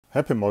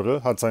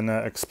Happymodel hat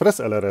seine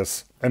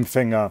ExpressLRS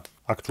Empfänger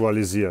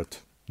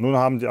aktualisiert. Nun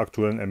haben die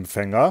aktuellen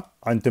Empfänger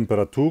einen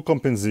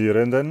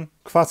temperaturkompensierenden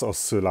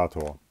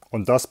Quarzoszillator.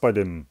 Und das bei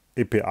dem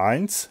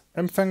EP1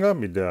 Empfänger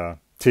mit der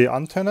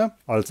T-Antenne,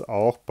 als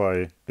auch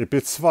bei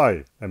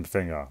EP2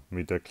 Empfänger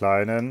mit der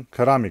kleinen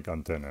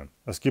Keramikantenne.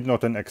 Es gibt noch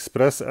den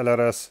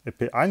ExpressLRS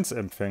EP1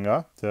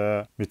 Empfänger,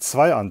 der mit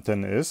 2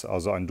 Antennen ist,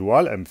 also ein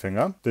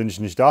Dualempfänger, den ich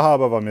nicht da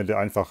habe, weil mir der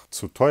einfach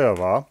zu teuer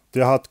war.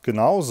 Der hat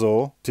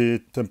genauso die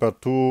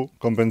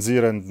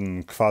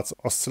temperaturkompensierenden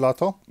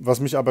Quarzoszillator. Was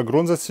mich aber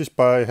grundsätzlich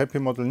bei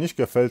Happymodel nicht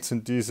gefällt,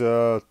 sind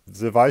diese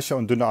weiche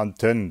und dünne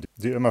Antennen,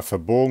 die immer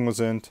verbogen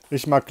sind.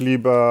 Ich mag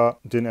lieber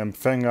den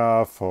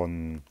Empfänger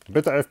von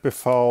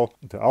BetaFPV,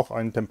 der auch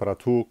einen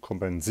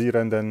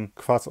temperaturkompensierenden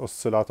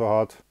Quarzoszillator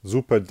hat,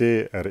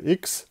 SuperD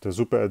RX. Der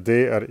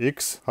SuperD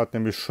RX hat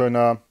nämlich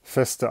schöne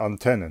feste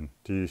Antennen.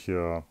 Die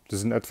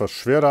sind etwas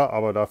schwerer,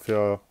 aber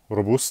dafür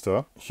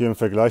robuster. Hier im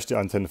Vergleich die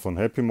Antennen von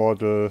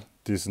Happymodel,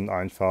 die sind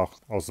einfach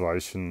aus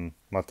weichem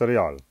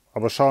Material.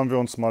 Aber schauen wir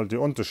uns mal die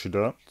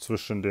Unterschiede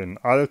zwischen den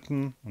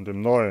alten und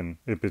dem neuen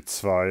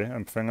EP2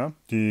 Empfänger.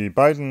 Die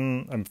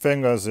beiden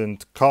Empfänger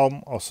sind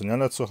kaum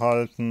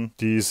auseinanderzuhalten.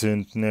 Die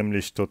sind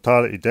nämlich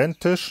total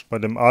identisch. Bei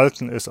dem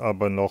alten ist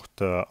aber noch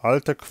der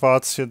alte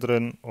Quarz hier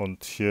drin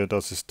und hier,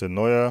 das ist der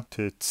neue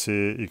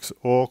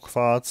TCXO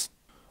Quarz.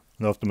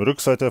 Und auf der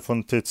Rückseite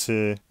von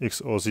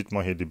TCXO sieht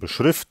man hier die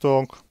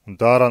Beschriftung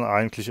und daran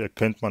eigentlich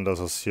erkennt man, dass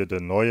es hier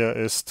der neue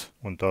ist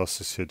und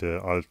das ist hier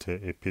der alte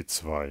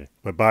EP2.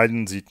 Bei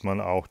beiden sieht man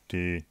auch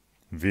die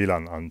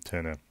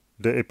WLAN-Antenne.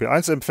 Der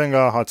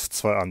EP1-Empfänger hat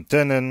 2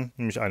 Antennen,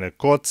 nämlich eine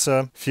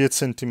kurze, 4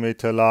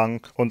 cm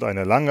lang und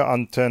eine lange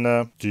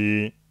Antenne,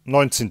 die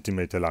 9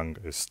 cm lang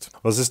ist.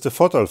 Was ist der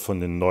Vorteil von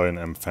den neuen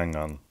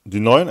Empfängern? Die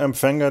neuen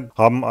Empfänger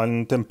haben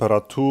einen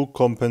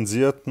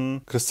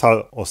temperaturkompensierten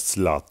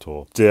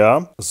Kristalloszillator.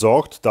 Der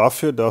sorgt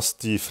dafür, dass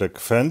die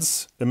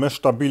Frequenz immer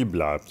stabil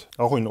bleibt,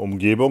 auch in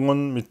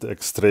Umgebungen mit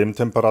extremen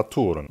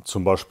Temperaturen.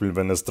 Zum Beispiel,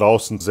 wenn es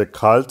draußen sehr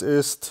kalt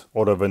ist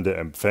oder wenn der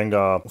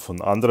Empfänger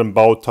von anderen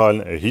Bauteilen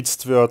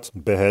erhitzt wird,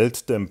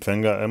 behält der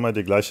Empfänger immer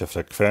die gleiche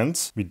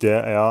Frequenz, mit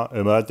der er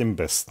immer den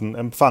besten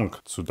Empfang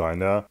zu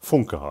deiner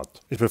Funke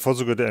hat. Ich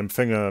bevorzuge den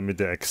Empfänger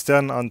mit der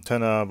externen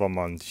Antenne, weil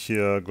man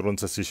hier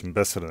grundsätzlich einen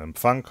besseren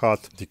Empfang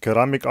hat. Die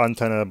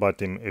Keramikantenne bei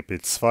dem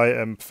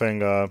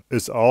EP2-Empfänger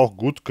ist auch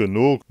gut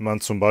genug. Wenn man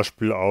zum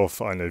Beispiel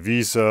auf eine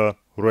Wiese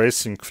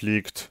Racing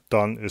fliegt,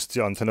 dann ist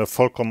die Antenne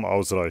vollkommen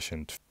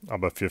ausreichend.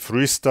 Aber für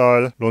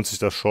Freestyle lohnt sich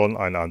das schon,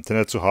 eine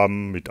Antenne zu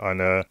haben mit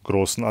einer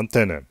großen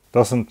Antenne.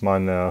 Das sind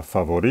meine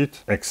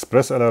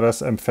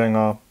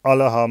Favorit-ExpressLRS-Empfänger.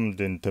 Alle haben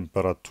den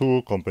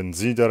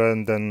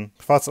temperaturkompensierenden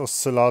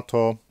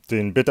Quarzoszillator.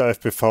 Den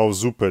BetaFPV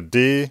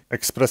SuperD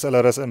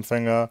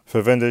ExpressLRS-Empfänger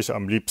verwende ich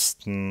am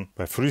liebsten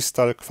bei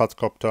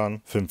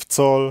Freestyle-Quadcoptern 5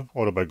 Zoll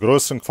oder bei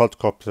größeren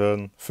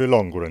Quadcoptern für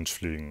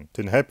Long-Range-Fliegen.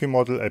 Den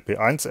Happymodel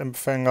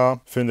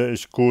EP1-Empfänger finde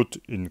ich gut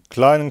in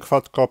kleinen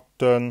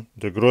Quadcoptern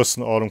der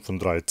Größenordnung von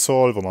 3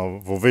 Zoll,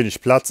 wo wenig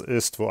Platz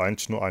ist, wo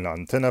eigentlich nur eine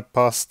Antenne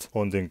passt.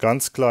 Und den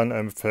ganz kleinen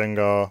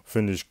Empfänger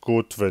finde ich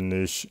gut, wenn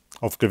ich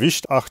auf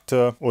Gewicht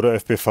achte oder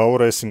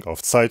FPV-Racing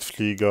auf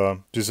Zeitflieger.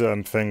 Dieser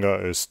Empfänger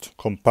ist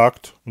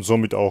kompakt und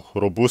somit auch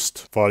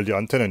robust, weil die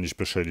Antenne nicht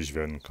beschädigt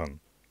werden kann.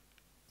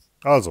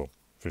 Also,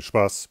 viel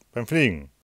Spaß beim Fliegen!